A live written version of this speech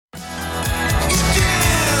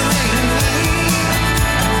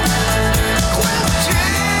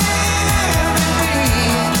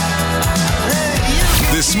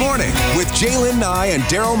Jalen Nye and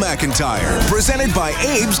Daryl McIntyre, presented by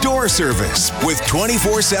Abe's Door Service, with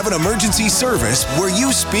 24/7 emergency service where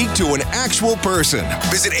you speak to an actual person.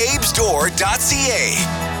 Visit abesdoor.ca.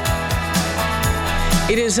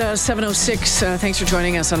 It is 7:06. Thanks for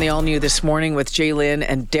joining us on the All New this morning with Jalen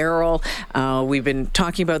and Daryl. We've been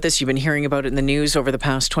talking about this. You've been hearing about it in the news over the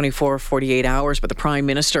past 24, 48 hours. But the Prime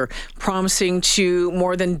Minister promising to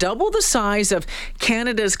more than double the size of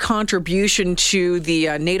Canada's contribution to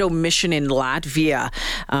the NATO mission in Latvia,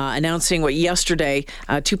 announcing yesterday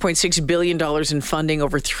 $2.6 billion in funding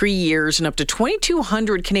over 3 years and up to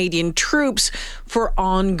 2,200 Canadian troops for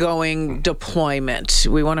ongoing deployment.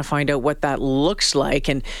 We want to find out what that looks like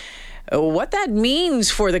and what that means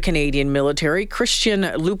for the Canadian military. Christian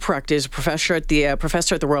Leuprecht is professor at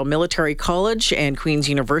the Royal Military College and Queen's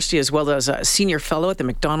University, as well as a senior fellow at the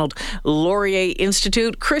Macdonald Laurier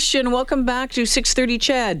Institute. Christian, welcome back to 6:30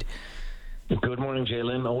 CHED. Good morning,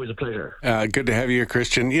 Jalen. Always a pleasure. Good to have you here,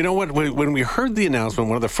 Christian. You know what? When we heard the announcement,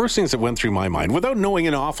 one of the first things that went through my mind, without knowing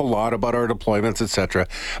an awful lot about our deployments, etc.,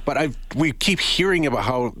 but we keep hearing about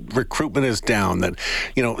how recruitment is down. That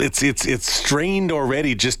it's strained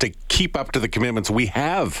already just to keep up to the commitments we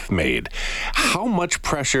have made. How much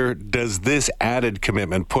pressure does this added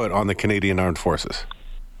commitment put on the Canadian Armed Forces?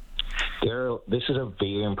 Daryl, this is a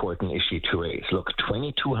very important issue to raise. Look,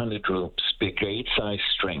 2,200 troops, brigade-size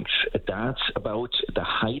strength. That's about the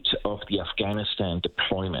height of the Afghanistan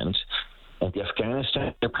deployment. And the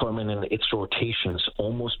Afghanistan deployment and its rotations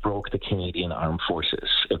almost broke the Canadian Armed Forces.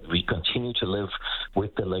 We continue to live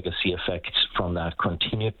with the legacy effects from that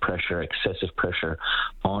continued pressure, excessive pressure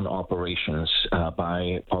on operations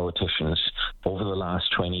by politicians over the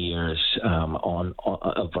last 20 years on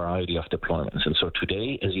a variety of deployments. And so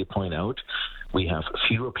today, as you point out, we have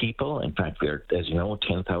fewer people. In fact, we're, as you know,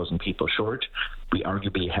 10,000 people short. We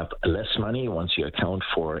arguably have less money once you account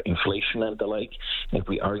for inflation and the like, and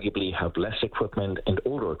we arguably have less equipment and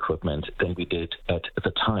older equipment than we did at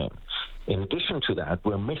the time. In addition to that,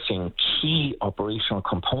 we're missing key operational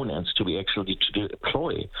components to be actually to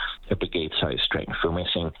deploy a brigade-size strength. We're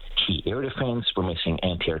missing key air defense, we're missing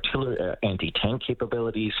anti-tank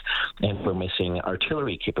capabilities, and we're missing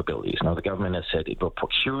artillery capabilities. Now, the government has said it will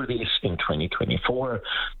procure these in 2024,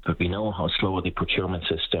 but we know how slow the procurement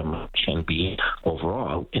system can be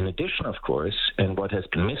overall. In addition, of course, and what has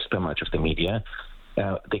been missed by much of the media,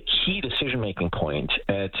 the key decision-making point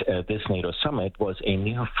at this NATO summit was a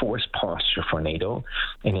new force posture for NATO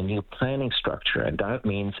and a new planning structure. And that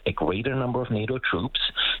means a greater number of NATO troops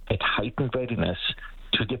at heightened readiness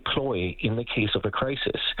to deploy in the case of a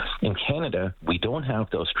crisis. In Canada, we don't have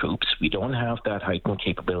those troops, we don't have that heightened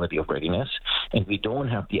capability of readiness, and we don't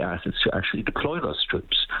have the assets to actually deploy those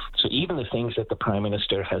troops. So even the things that the Prime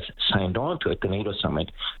Minister has signed on to at the NATO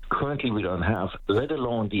summit, currently we don't have, let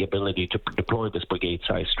alone the ability to deploy this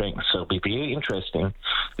brigade-size strength. So it'll be very interesting,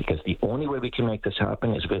 because the only way we can make this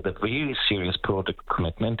happen is with a very serious product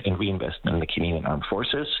commitment and reinvestment in the Canadian Armed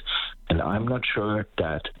Forces. And I'm not sure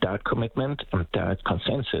that that commitment and that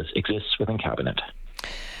consensus exists within Cabinet.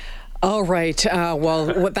 All right.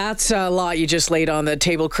 Well, that's a lot you just laid on the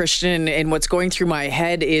table, Christian. And what's going through my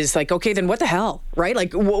head is like, okay, then what the hell, right?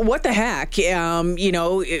 Like, what the heck?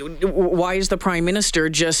 Why is the Prime Minister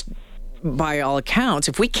just, by all accounts,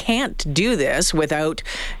 if we can't do this without,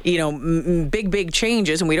 big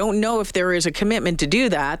changes, and we don't know if there is a commitment to do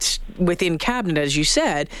that within Cabinet, as you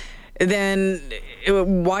said, then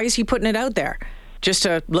why is he putting it out there? Just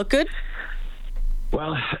to look good?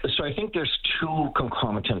 Well, so I think there's two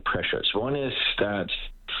concomitant pressures. One is that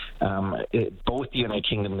both the United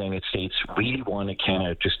Kingdom and the United States really wanted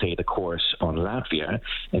Canada to stay the course on Latvia,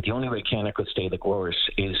 and the only way Canada could stay the course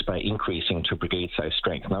is by increasing to brigade-size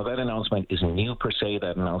strength. Now, that announcement isn't new per se.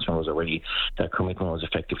 That commitment was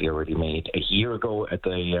effectively already made a year ago at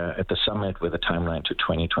the summit with a timeline to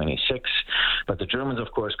 2026. But the Germans,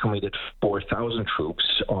 of course, committed 4,000 troops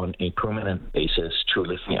on a permanent basis to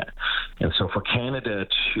Latvia. And so for Canada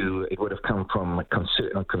it would have come from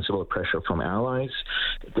considerable pressure from allies.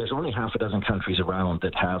 There's only half a dozen countries around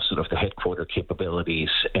that have sort of the headquarter capabilities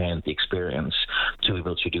and the experience to be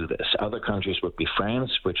able to do this. Other countries would be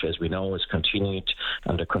France, which, as we know, is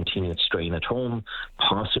under continued strain at home,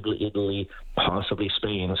 possibly Italy, possibly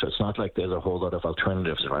Spain. So it's not like there's a whole lot of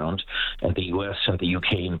alternatives around. And the US and the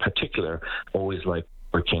UK in particular always like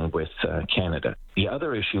working with Canada. The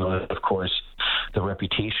other issue, of course, the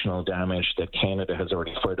reputational damage that Canada has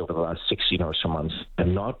already suffered over the last 16 or so months,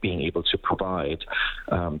 and not being able to provide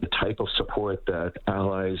the type of support that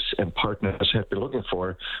allies and partners have been looking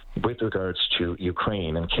for with regards to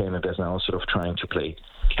Ukraine. And Canada is now sort of trying to play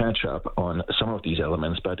catch up on some of these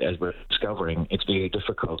elements, but as we're discovering, it's very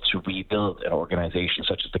difficult to rebuild an organization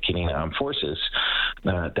such as the Canadian Armed Forces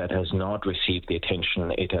that has not received the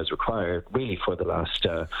attention it has required really for the last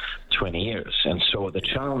 20 years. And so the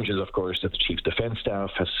challenge is, of course, that the Chief Defence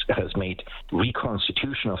Staff has made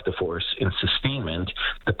reconstitution of the force in sustainment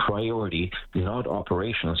the priority, not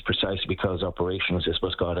operations, precisely because operations is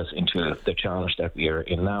what got us into the challenge that we are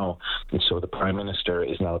in now. And so the Prime Minister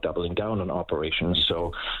is now doubling down on operations.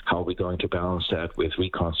 So how are we going to balance that with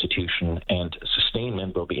reconstitution and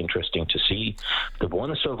sustainment will be interesting to see. The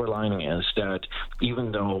one silver lining is that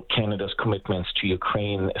even though Canada's commitments to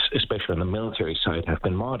Ukraine, especially on the military side, have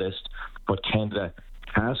been modest, what Canada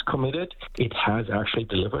has committed, it has actually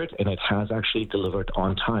delivered, and it has actually delivered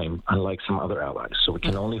on time, unlike some other allies. So we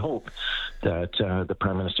can only hope that the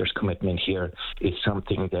Prime Minister's commitment here is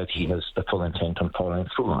something that he has the full intent on following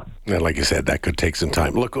through on. Yeah, like you said, that could take some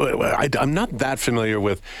time. Look, I'm not that familiar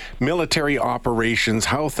with military operations,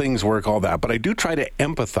 how things work, all that, but I do try to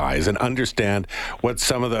empathize and understand what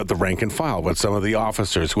some of the rank and file, what some of the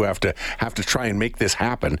officers who have to try and make this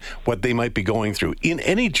happen, what they might be going through. In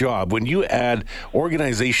any job, when you add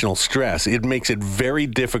organizational stress, it makes it very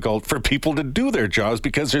difficult for people to do their jobs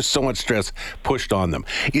because there's so much stress pushed on them.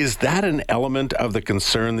 Is that an element of the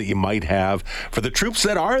concern that you might have for the troops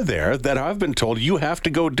that are there, that I've been told you have to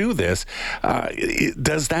go do this?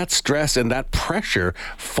 Does that stress and that pressure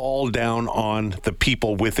fall down on the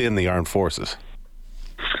people within the armed forces?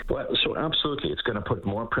 Well, so absolutely, it's going to put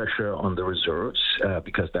more pressure on the reserves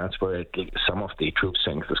because that's where some of the troop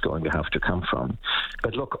strength is going to have to come from.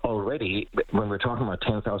 But look, already, when we're talking about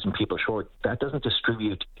 10,000 people short, that doesn't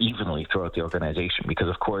distribute evenly throughout the organization because,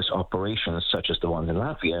 of course, operations such as the ones in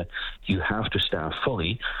Latvia, you have to staff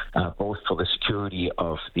fully, both for the security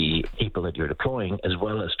of the people that you're deploying, as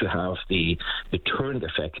well as to have the deterrent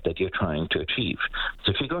effect that you're trying to achieve.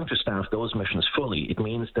 So if you're going to staff those missions fully, it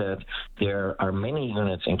means that there are many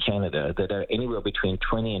units in Canada that are anywhere between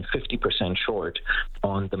 20 and 50% short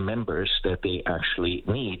on the members that they actually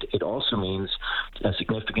need. It also means a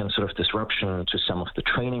significant sort of disruption to some of the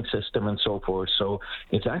training system and so forth. So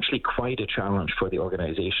it's actually quite a challenge for the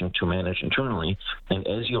organization to manage internally. And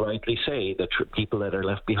as you rightly say, the people that are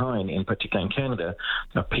left behind, in particular in Canada,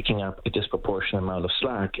 are picking up a disproportionate amount of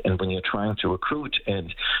slack. And when you're trying to recruit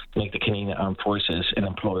and make the Canadian Armed Forces an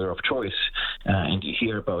employer of choice, and you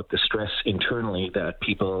hear about the stress internally that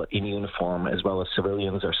people in uniform as well as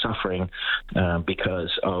civilians are suffering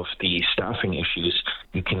because of the staffing issues,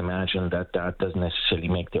 you can imagine that doesn't necessarily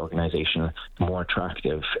make the organization more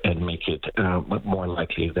attractive and make it more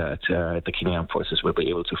likely that the Canadian Armed Forces will be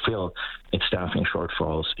able to fill its staffing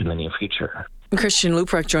shortfalls in the near future. Christian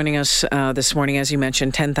Leuprecht joining us this morning, as you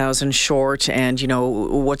mentioned, 10,000 short, and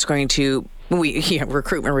what's going to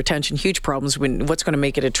recruitment, retention, huge problems. What's going to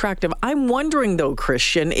make it attractive? I'm wondering, though,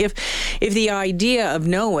 Christian, if the idea of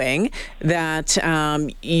knowing that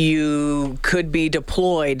you could be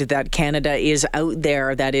deployed, that Canada is out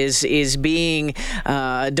there, that is being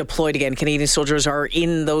deployed again, Canadian soldiers are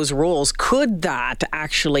in those roles, could that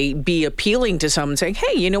actually be appealing to someone saying,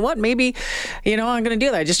 hey, you know what, maybe, I'm going to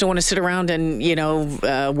do that. I just don't want to sit around and,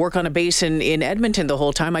 work on a base in Edmonton the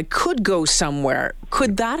whole time. I could go somewhere.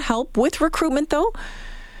 Could that help with recruitment, though?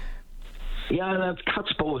 Yeah, that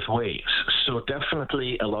cuts both ways. So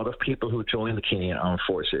definitely a lot of people who join the Canadian Armed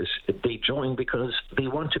Forces, they join because they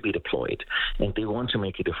want to be deployed and they want to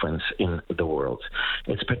make a difference in the world.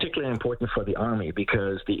 It's particularly important for the Army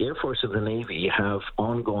because the Air Force and the Navy have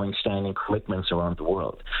ongoing standing commitments around the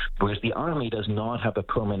world, whereas the Army does not have a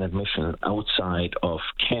permanent mission outside of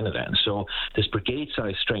Canada. And so this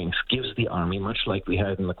brigade-size strength gives the Army, much like we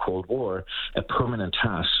had in the Cold War, a permanent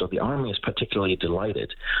task. So the Army is particularly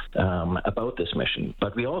delighted about this mission.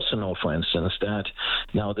 But we also know, for instance, that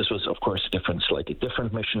now this was, of course, a slightly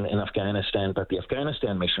different mission in Afghanistan, but the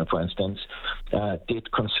Afghanistan mission, for instance,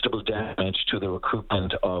 did considerable damage to the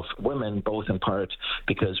recruitment of women, both in part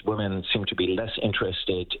because women seem to be less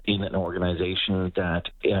interested in an organization that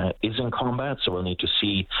is in combat. So we'll need to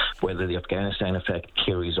see whether the Afghanistan effect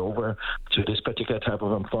carries over to this particular type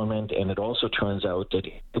of employment. And it also turns out that,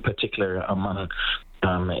 in particular, among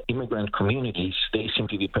immigrant communities, they seem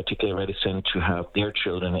to be particularly reticent to have their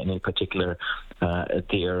children, and in particular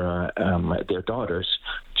their daughters,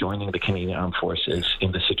 joining the Canadian Armed Forces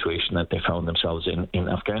in the situation that they found themselves in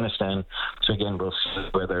Afghanistan. So again, we'll see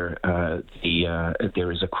whether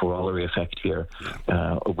there is a corollary effect here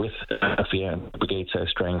with Latvia brigade-size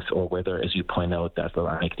strength, or whether, as you point out, that will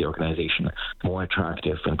make the organization more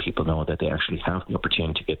attractive when people know that they actually have the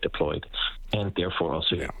opportunity to get deployed and therefore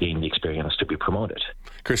also gain the experience to be promoted.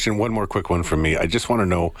 Christian, one more quick one from me. I just want to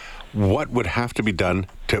know what would have to be done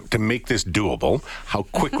to make this doable. How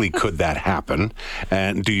quickly could that happen?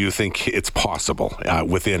 And do you think it's possible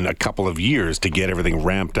within a couple of years to get everything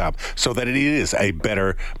ramped up so that it is a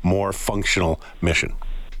better, more functional mission?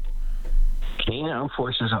 Canadian Armed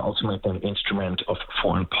Forces are ultimately an instrument of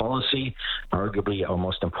foreign policy, arguably our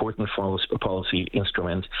most important policy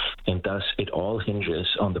instrument, and thus it all hinges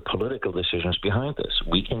on the political decisions behind this.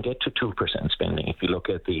 We can get to 2% spending. If you look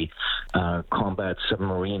at the combat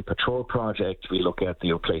submarine patrol project, we look at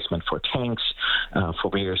the replacement for tanks,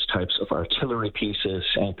 for various types of artillery pieces,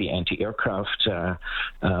 and the anti-aircraft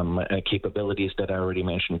capabilities that I already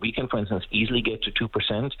mentioned. We can, for instance, easily get to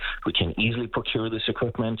 2%. We can easily procure this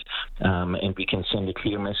equipment, and we can send a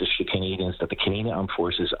clear message to Canadians that the Canadian Armed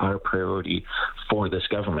Forces are a priority for this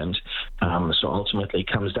government. So ultimately,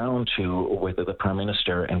 it comes down to whether the Prime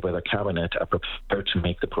Minister and whether Cabinet are prepared to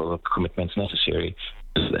make the political commitments necessary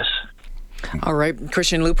to this. All right,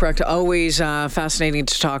 Christian Leuprecht, always fascinating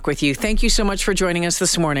to talk with you. Thank you so much for joining us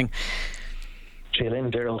this morning.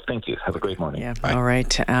 Jaylin, Daryl, thank you. Have a great morning. Yeah. All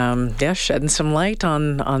right. Shedding some light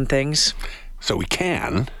on things. So we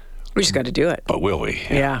can. We just got to do it. But will we?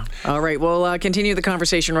 Yeah. All right. We'll continue the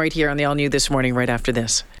conversation right here on the All New This Morning, right after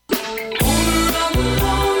this.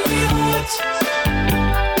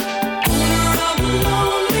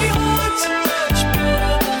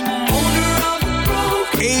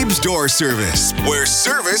 Abe's Door Service, where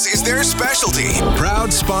service is their specialty.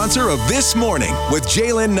 Proud sponsor of This Morning with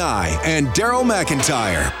Jaylin Nye and Daryl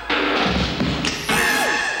McIntyre.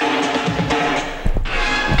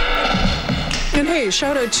 And hey,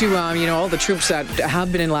 shout out to all the troops that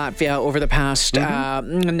have been in Latvia over the past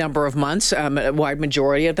number of months. A wide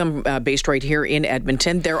majority of them based right here in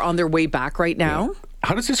Edmonton. They're on their way back right now. Yeah.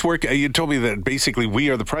 How does this work? You told me that basically we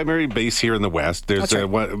are the primary base here in the west. There's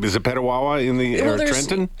right. Is it Petawawa in the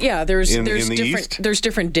Trenton? Yeah, there's in the different east? There's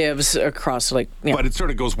different divs across But it sort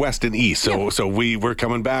of goes west and east. So we're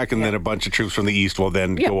coming back, and then a bunch of troops from the east will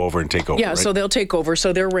then go over and take over. Yeah, right? so they'll take over.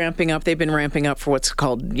 So they're ramping up. They've been ramping up for what's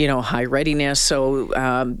called high readiness. So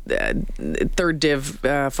third div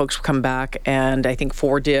folks will come back, and I think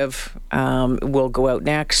 4 div will go out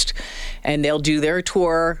next, and they'll do their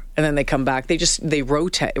tour. And then they come back. They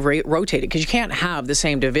rotate it because you can't have the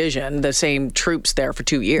same division, the same troops there for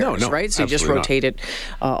 2 years, right? So you just rotate it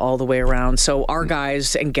all the way around. So our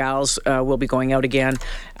guys and gals will be going out again.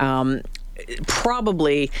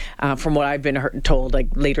 Probably, from what I've been told, like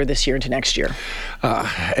later this year into next year.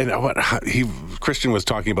 Christian was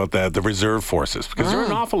talking about the reserve forces, because there are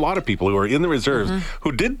an awful lot of people who are in the reserves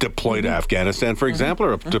who did deploy to Afghanistan, for example,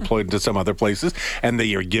 or deployed to some other places, and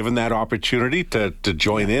they are given that opportunity to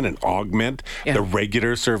join in and augment the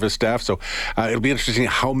regular service staff. So it'll be interesting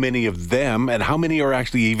how many of them and how many are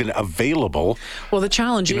actually even available. Well, the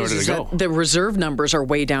challenge is that the reserve numbers are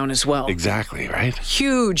way down as well. Exactly, right?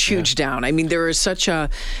 Huge down. I mean, there is such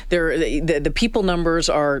the people numbers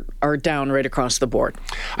are down right across the board,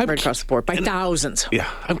 by thousands. Yeah,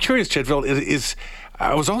 I'm curious, Chedville,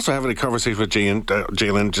 I was also having a conversation with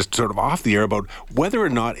Jaylin just sort of off the air about whether or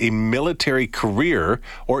not a military career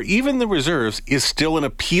or even the reserves is still an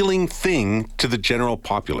appealing thing to the general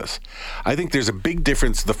populace. I think there's a big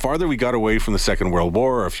difference. The farther we got away from the Second World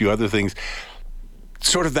War or a few other things,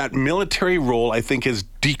 sort of that military role, I think, has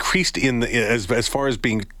decreased as far as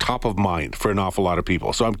being top of mind for an awful lot of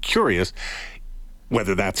people. So I'm curious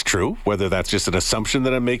whether that's true, whether that's just an assumption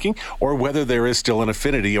that I'm making, or whether there is still an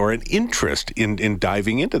affinity or an interest in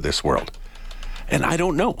diving into this world. And I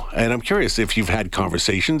don't know. And I'm curious if you've had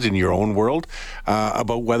conversations in your own world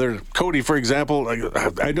about whether, Cody, for example,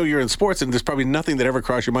 I know you're in sports, and there's probably nothing that ever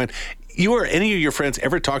crossed your mind. You or any of your friends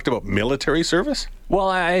ever talked about military service? Well,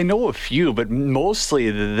 I know a few, but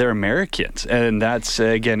mostly they're Americans, and that's,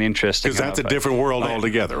 again, interesting. Because that's a different world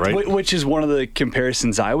altogether, right? Which is one of the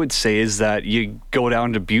comparisons I would say is that you go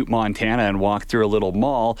down to Butte, Montana, and walk through a little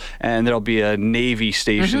mall, and there'll be a Navy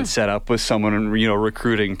station set up with someone,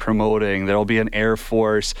 recruiting, promoting. There'll be an Air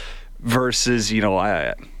Force versus,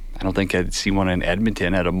 I don't think I'd see one in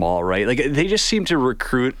Edmonton at a mall, right? Like, they just seem to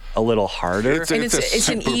recruit a little harder. It's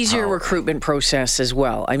an easier recruitment process as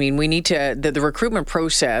well. I mean, we need to, the recruitment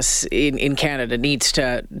process in Canada needs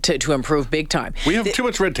to improve big time. We have too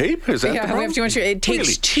much red tape? Is that the problem? We have too much. It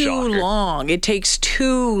takes too long. It takes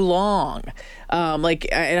too long.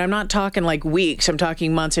 And I'm not talking like weeks. I'm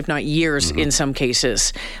talking months, if not years, in some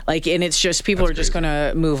cases. And it's just people are just going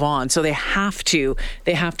to move on. So they have to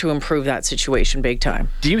improve that situation big time.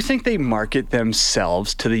 Do you think they market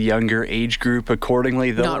themselves to the younger age group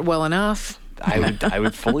accordingly, though? Not well enough. I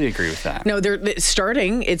would fully agree with that. No, they're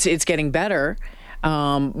starting. It's getting better,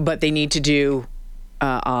 but they need to do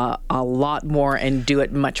a lot more and do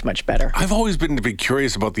it much, much better. I've always been a bit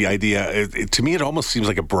curious about the idea. To me, it almost seems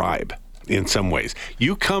like a bribe. In some ways,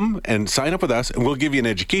 you come and sign up with us, and we'll give you an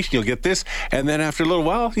education. You'll get this, and then after a little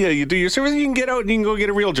while, you do your service, you can get out and you can go get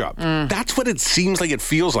a real job. That's what it seems like. It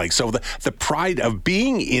feels like. So the pride of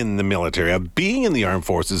being in the military, of being in the armed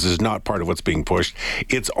forces, is not part of what's being pushed.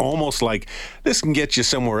 It's almost like this can get you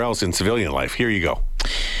somewhere else in civilian life. Here you go.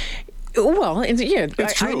 Well, yeah,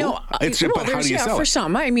 it's true. I know. But how do you sell for it?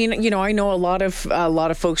 some, I mean, I know a lot of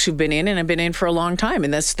folks who've been in and have been in for a long time,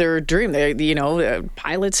 and that's their dream. They,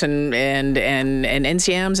 pilots and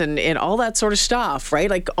NCMs and all that sort of stuff, right?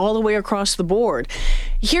 Like all the way across the board.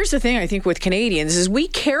 Here's the thing, I think, with Canadians is we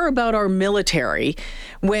care about our military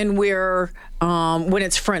when when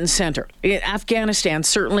it's front and center. In Afghanistan,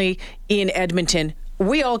 certainly in Edmonton,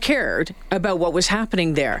 we all cared about what was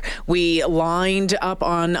happening there. We lined up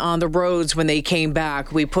on the roads when they came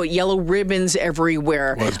back. We put yellow ribbons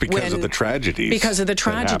everywhere. Well, it's because of the tragedies. Because of the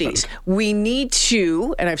tragedies. We need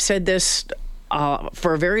to, and I've said this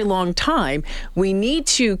for a very long time, we need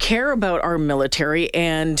to care about our military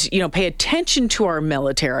and, pay attention to our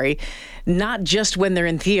military, not just when they're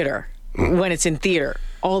in theater, when it's in theater.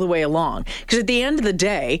 All the way along. Because at the end of the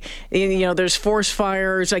day, there's forest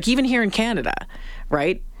fires, like even here in Canada,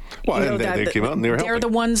 right? Well, they came out and they were helping. They're the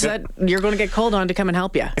ones that you're going to get called on to come and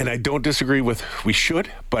help you. And I don't disagree with we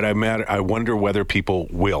should, but I wonder whether people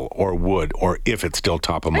will or would, or if it's still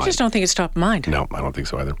top of mind. I just don't think it's top of mind. No, I don't think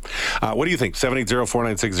so either. What do you think?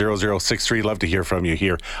 780-496-0063. Love to hear from you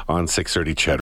here on 630 CHED.